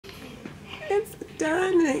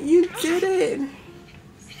done it. You did it.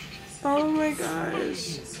 Oh my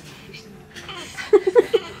gosh.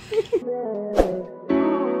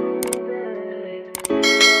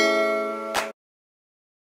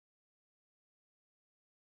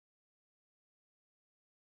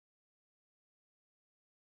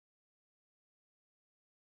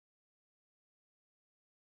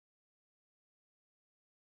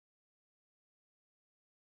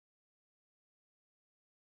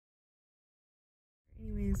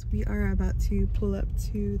 Anyways, we are about to pull up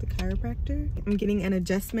to the chiropractor. I'm getting an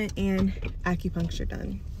adjustment and acupuncture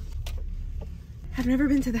done. I've never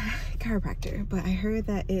been to the chiropractor, but I heard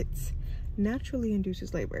that it naturally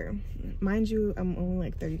induces labor. Mind you, I'm only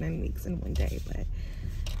like 39 weeks in one day, but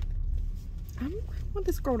I want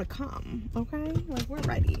this girl to come, okay? Like, we're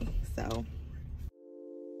ready, so.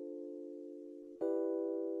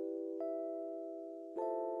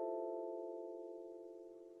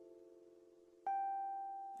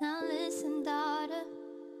 Now listen, daughter,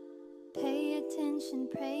 pay attention,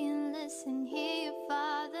 pray and listen, hear your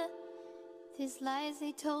father. These lies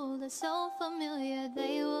they told are so familiar,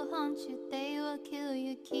 they will haunt you, they will kill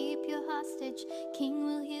you, keep you hostage, king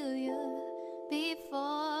will heal you.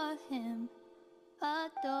 Before him,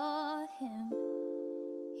 adore him,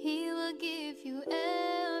 he will give you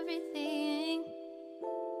everything.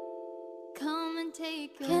 Come and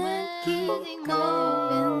take your can't keep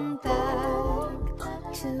going back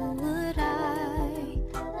to what I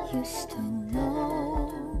used to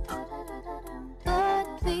know. But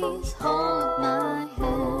please hold my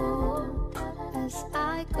hand as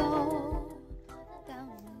I go down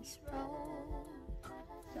this road.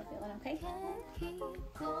 Still feeling okay? Can't keep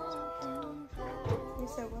going back You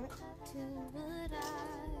said what? to what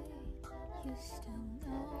I used to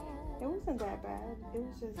know. It wasn't that bad. It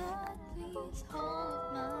was just. But please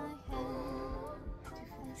hold my hand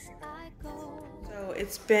as I go. So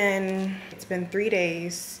it's been 3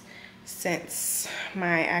 days since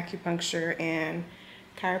my acupuncture and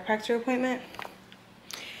chiropractor appointment,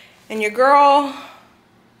 and your girl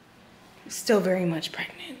is still very much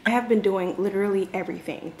pregnant. I have been doing literally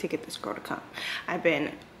everything to get this girl to come. I've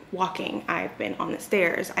been walking, I've been on the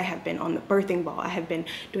stairs, I have been on the birthing ball, I have been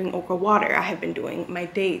doing okra water, I have been doing my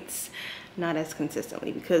dates, not as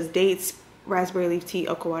consistently because dates, raspberry leaf tea,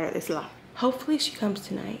 okra water, is a lot. Hopefully she comes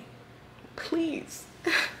tonight. Please.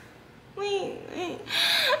 Please.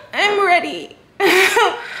 I'm ready.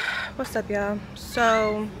 What's up, y'all?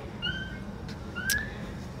 So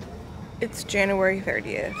it's January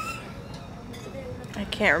 30th. I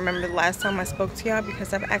can't remember the last time I spoke to y'all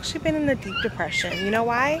because I've actually been in a deep depression. You know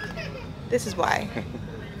why? This is why.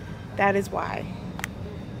 That is why.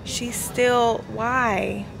 She's still,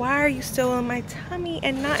 why? Why are you still in my tummy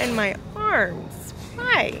and not in my arms?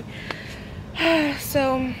 Why?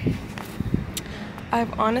 So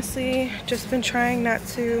I've honestly just been trying not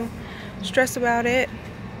to stress about it,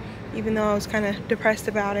 even though I was kind of depressed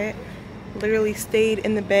about it. Literally stayed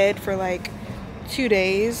in the bed for like 2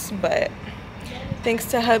 days, but thanks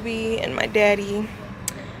to hubby and my daddy,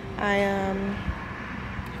 I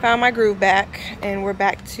found my groove back and we're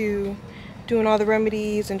back to doing all the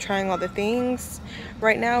remedies and trying all the things.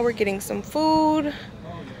 Right now we're getting some food.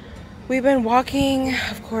 We've been walking,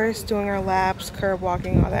 of course, doing our laps, curb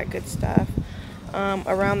walking, all that good stuff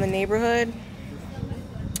around the neighborhood.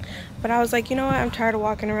 But I was like, you know what? I'm tired of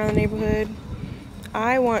walking around the neighborhood.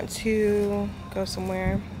 I want to go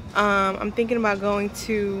somewhere. I'm thinking about going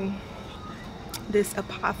to this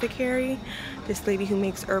apothecary, this lady who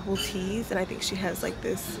makes herbal teas, and I think she has like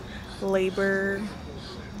this labor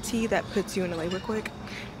tea that puts you into labor quick.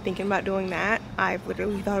 Thinking about doing that. I've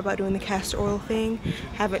literally thought about doing the castor oil thing.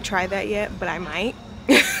 Haven't tried that yet, but I might.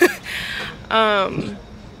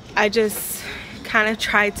 I just kind of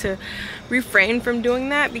tried to refrain from doing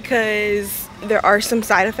that because there are some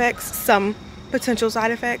side effects, some potential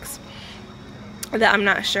side effects that I'm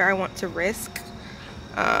not sure I want to risk.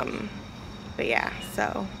 But yeah,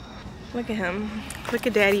 so look at him. Look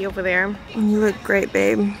at daddy over there. You look great,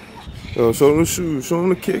 babe. Yo, show them the shoes. Show them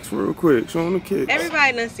the kicks real quick. Show them the kicks.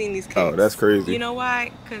 Everybody done seen these kicks. Oh, that's crazy. You know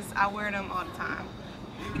why? Because I wear them all the time.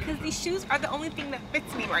 Because these shoes are the only thing that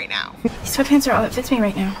fits me right now. These sweatpants are all that fits me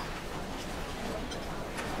right now.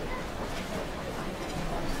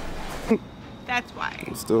 That's why.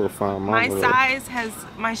 I'm still fine. My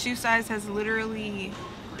shoe size has literally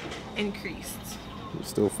increased. It's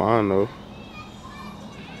still fine though.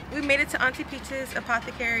 We made it to Auntie Peach's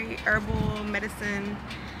apothecary herbal medicine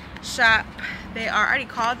shop. I already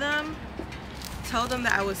called them, told them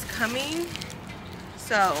that I was coming,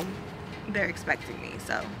 so they're expecting me.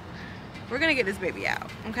 So we're gonna get this baby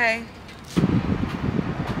out, okay?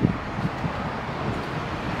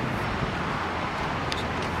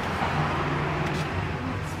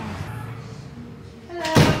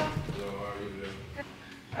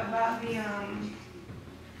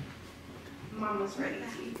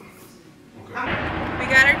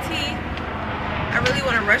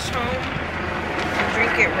 rush home and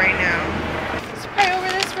drink it right now. Let's pray over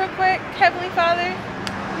this real quick. Heavenly Father,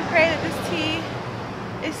 we pray that this tea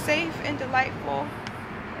is safe and delightful.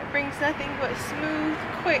 It brings nothing but smooth,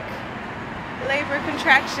 quick labor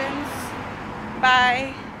contractions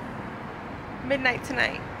by midnight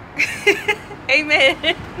tonight.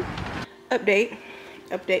 Amen. Update.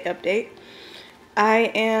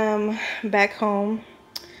 I am back home,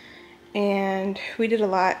 and we did a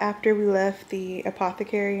lot after we left the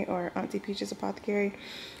apothecary, or Auntie Peach's apothecary.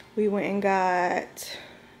 We went and got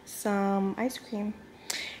some ice cream,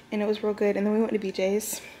 and it was real good. And then we went to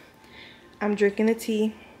BJ's. I'm drinking the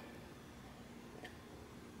tea.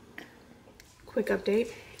 Quick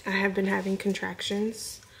update. I have been having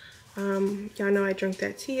contractions. Y'all know I drank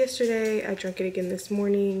that tea yesterday. I drank it again this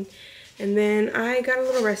morning. And then I got a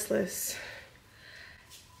little restless.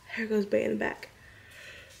 Here goes Bay in the back.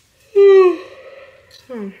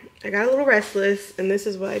 I got a little restless, and this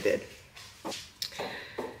is what I did.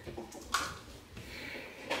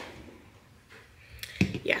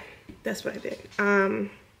 Yeah, that's what I did.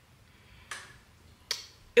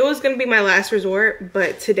 It was gonna be my last resort,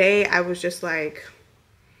 but today I was just like,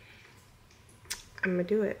 I'm gonna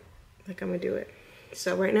do it. Like, I'm gonna do it.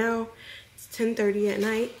 So right now it's 10:30 at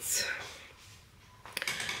night,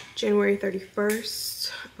 January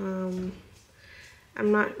 31st. I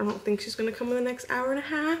don't think she's gonna come in the next hour and a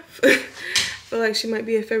half. I feel like she might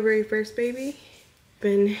be a February 1st baby.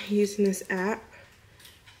 Been using this app,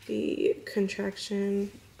 the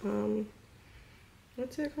contraction,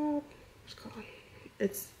 what's it called? What's it called?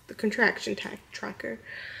 It's the contraction tracker.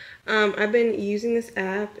 I've been using this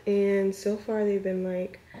app, and so far they've been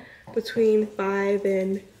like between 5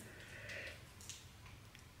 and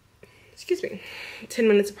 10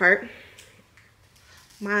 minutes apart.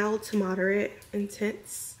 Mild to moderate,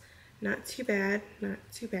 intense, not too bad,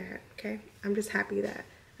 okay? I'm just happy that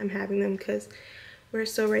I'm having them because we're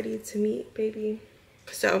so ready to meet, baby.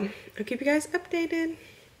 So I'll keep you guys updated.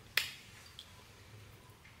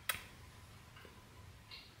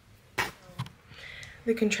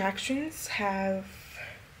 The contractions have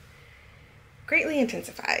greatly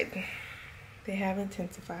intensified. They have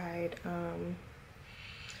intensified.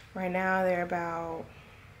 Right now they're about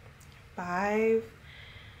 5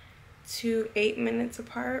 to 8 minutes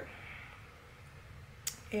apart.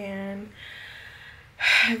 And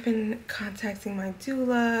I've been contacting my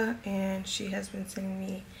doula, and she has been sending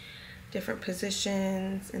me different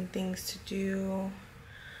positions and things to do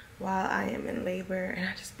while I am in labor. And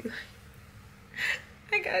I just be like,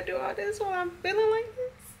 I gotta do all this while I'm feeling like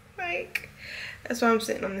this. Like, that's why I'm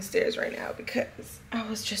sitting on the stairs right now, because I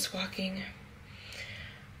was just walking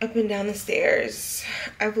up and down the stairs.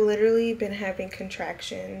 I've literally been having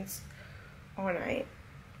contractions all night,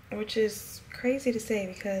 which is crazy to say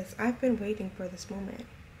because I've been waiting for this moment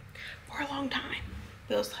for a long time,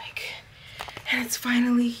 feels like, and it's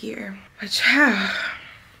finally here. But yeah,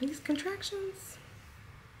 these contractions,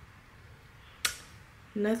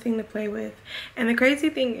 nothing to play with. And the crazy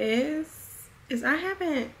thing is I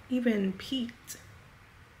haven't even peaked.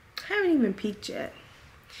 I haven't even peaked yet.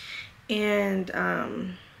 And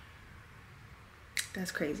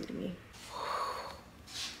that's crazy to me.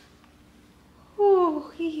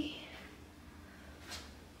 Ooh,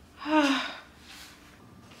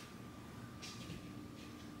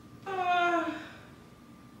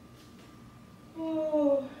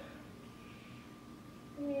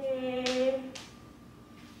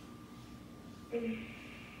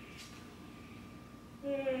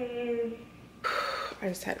 I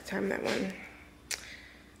just had to time that one.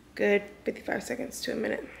 Good 55 seconds to a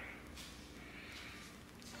minute.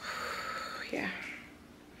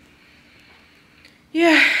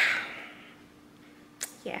 Yeah.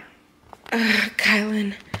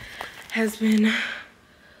 Kylan has been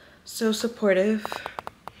so supportive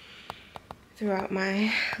throughout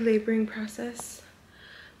my laboring process,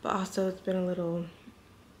 but also it's been a little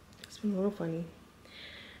funny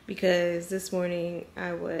because this morning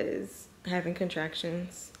I was having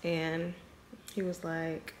contractions and he was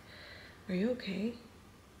like, "Are you okay,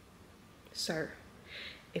 sir?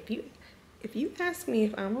 If you ask me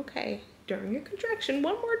if I'm okay during your contraction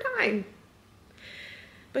one more time."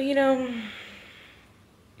 But you know,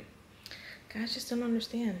 guys just don't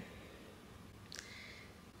understand.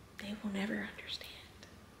 They will never understand.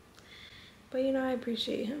 But you know, I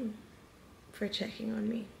appreciate him for checking on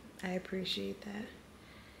me. I appreciate that.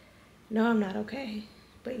 No, I'm not okay,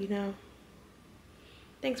 but you know,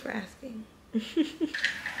 thanks for asking.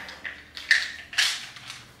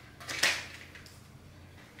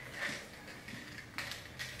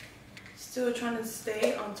 Still trying to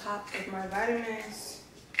stay on top of my vitamins.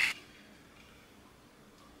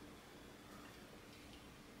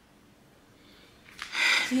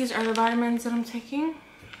 These are the vitamins that I'm taking.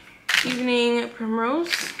 Evening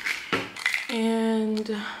Primrose and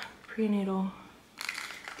prenatal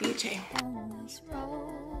DHA. On this road,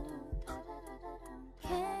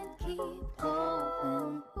 can't keep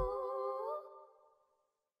going.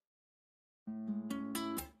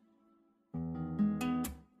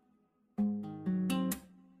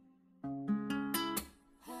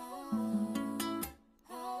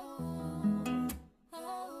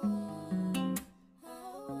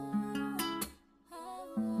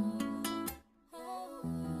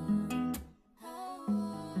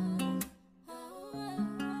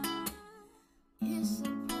 It's a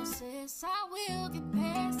process, I will get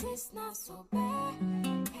past. It's not so bad.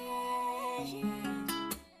 Yeah.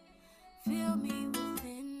 Feel me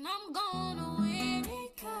within, I'm gonna win.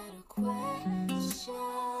 Ain't got a question,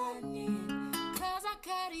 'cause I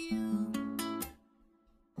got you.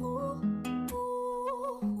 Ooh,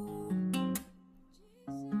 ooh,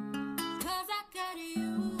 'cause I got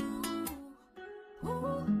you. Ooh,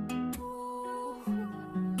 ooh.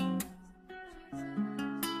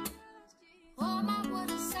 Oh my,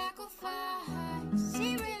 what a sacrifice.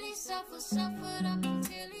 He really suffered up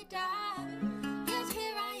until he died. Yet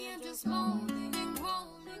here I am just moaning and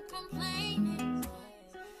groaning, complaining.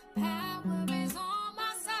 Power is on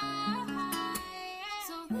my side.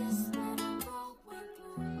 So this that I'm going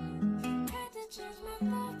through, had to change my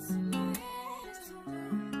thoughts and my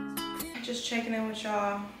attitude. Just checking in with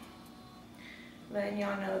y'all, letting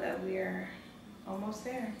y'all know that we're almost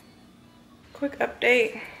there. Quick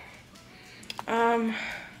update.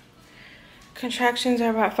 Contractions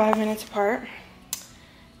are about 5 minutes apart,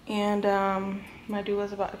 and my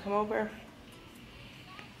doula's about to come over.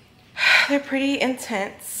 They're pretty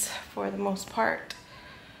intense for the most part,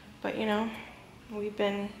 but you know, we've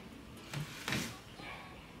been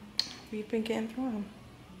getting through them.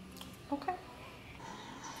 Okay.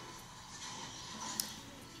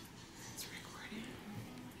 It's recording.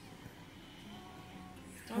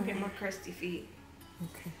 Don't get more crusty feet.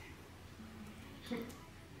 Okay.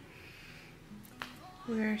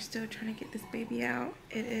 We're still trying to get this baby out.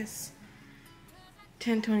 It is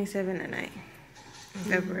 10:27 at night,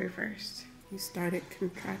 February 1st. You started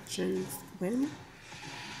contractions when?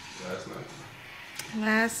 Last night.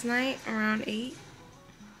 Last night around 8.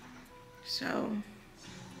 So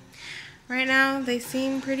right now they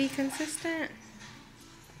seem pretty consistent.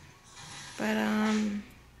 But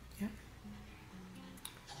Yeah.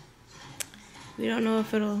 we don't know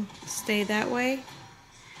if it'll stay that way.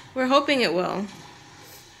 We're hoping it will.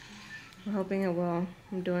 We're hoping it will.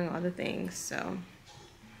 I'm doing all the things, so.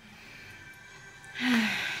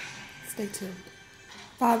 Stay tuned.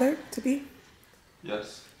 Father to be,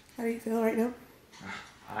 Yes. how do you feel right now?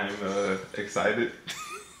 I'm excited.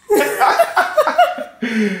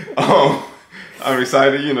 I'm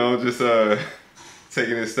excited, you know, just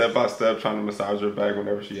taking it step by step, trying to massage her back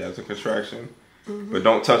whenever she has a contraction. But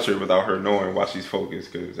don't touch her without her knowing while she's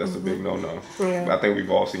focused, because that's a big no-no. Yeah. I think we've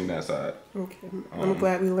all seen that side. Okay. I'm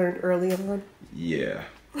glad we learned early on. Yeah.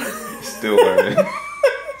 Still learning.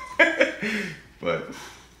 But,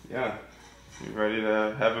 yeah. You ready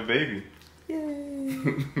to have a baby?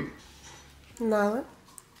 Yay. Nala,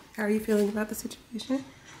 how are you feeling about the situation?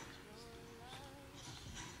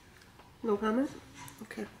 No comment?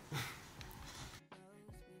 Okay.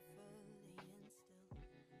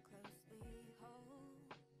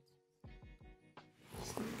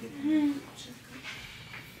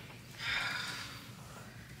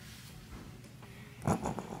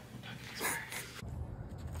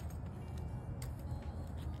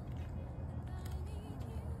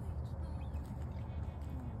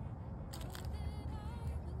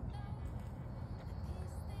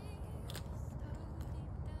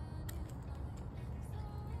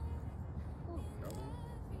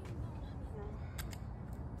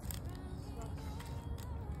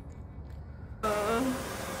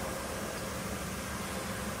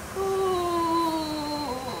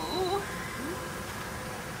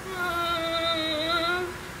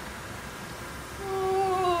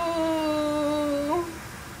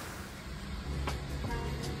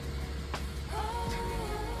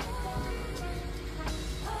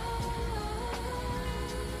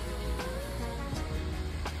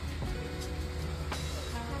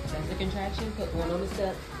 That's the contraction. Put one on the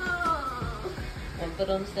step. One foot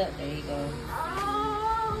on the step. There you go.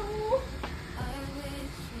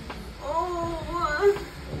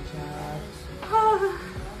 Good job.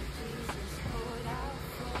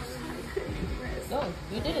 Go.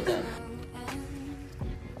 You did it though.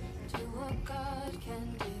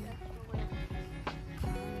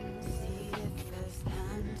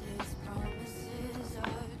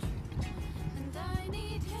 And I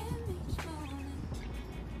need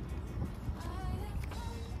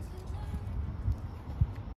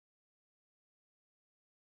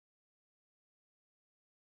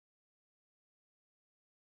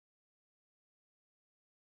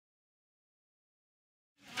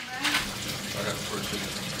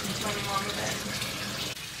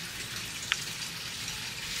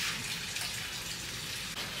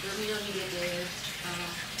Let me know when you get there.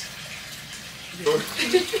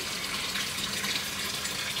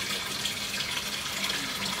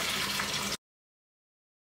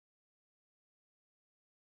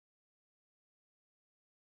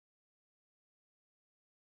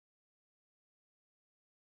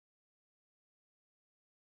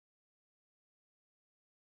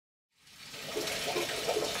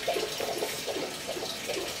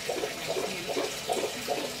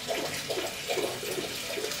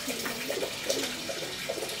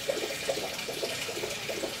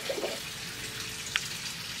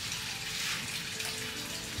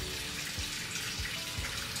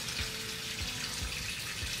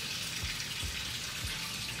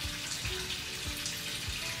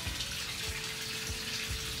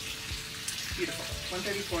 Beautiful.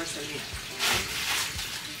 134.79.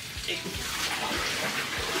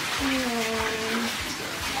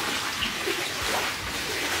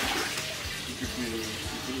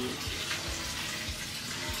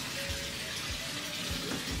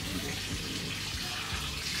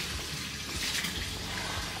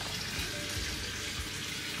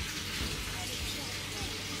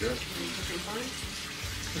 Good.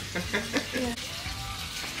 Yeah.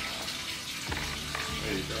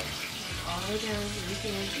 There you go. All the way down. You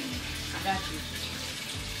can. I got you.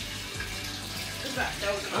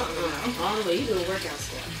 All the way. You do a workout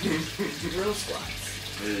squat. Real squats.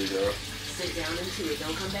 There you go. Sit down into it.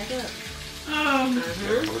 Don't come back up. Hold it.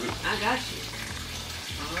 I got you.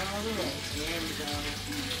 All the way. There we go.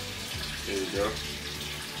 There you go.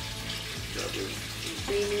 Got it.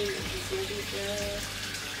 Breathing. Just a deep breath.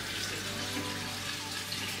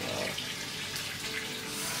 Wow.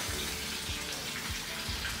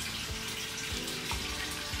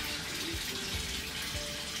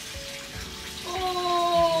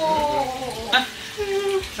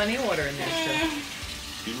 Plenty of water in there still.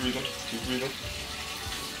 Keep breathing. Keep breathing.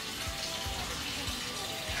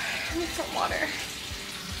 I need some water.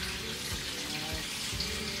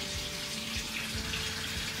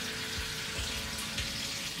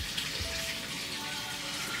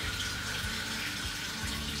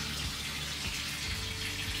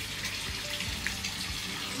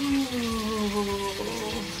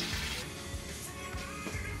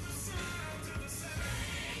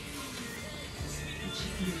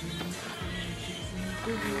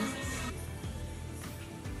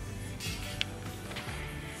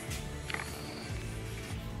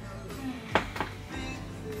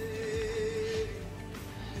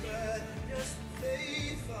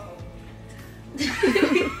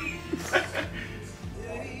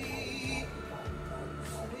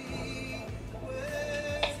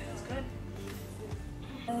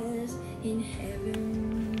 In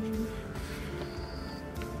heaven,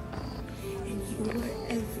 and you were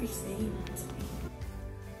everything to me.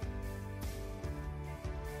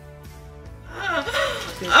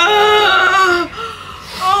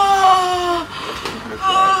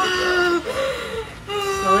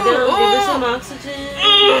 Slow it down. Give her some oxygen.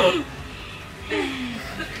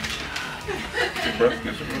 Deep breath.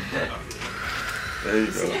 Get your breath. There you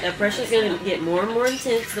go. That pressure's going to get more and more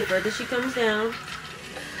intense the further she comes down.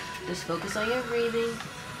 Just focus on your breathing.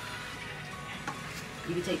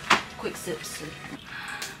 You can take quick sips.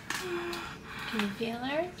 Can you feel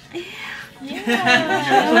her? Yeah.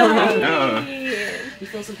 You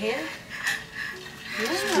feel some hair?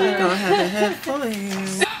 We're gonna have a head full of hair.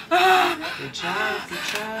 Good job, good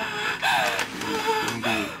job.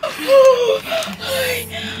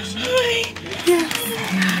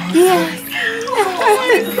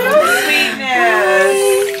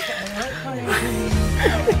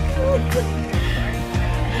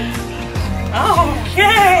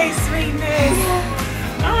 Okay, sweetness.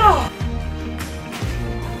 Oh.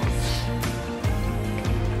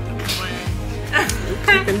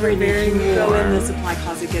 Keeping her very Go in the warm. supply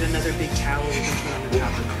closet, get another big towel, we can put on the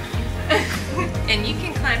top of it. And you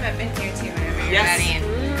can climb up in here too whenever you're Yes. ready and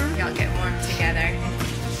y'all get warm together.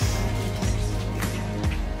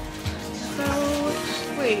 So,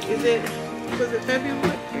 wait, was it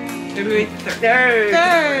February? February 3rd.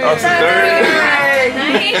 Oh, it's the third.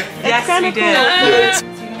 Nice. Yes, we did. Yeah. So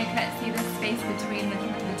you're gonna cut, see the space between the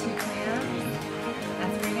two clams?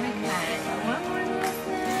 That's where you're gonna cut. One more little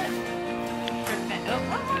snip. Perfect. Oh,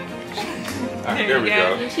 one more. Ah, there we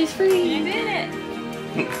go. She's free. You did it.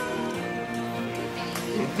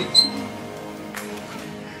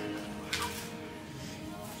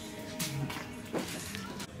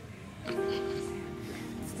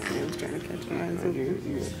 I'm trying to catch my eyes open.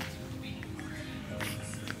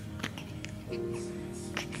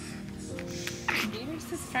 Uterus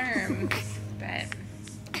is firm, but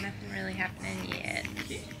nothing really happening yet.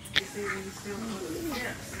 What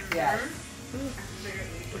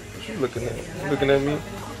you looking at? You looking at me?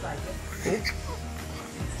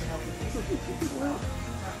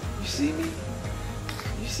 You see me?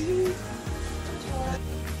 You see me?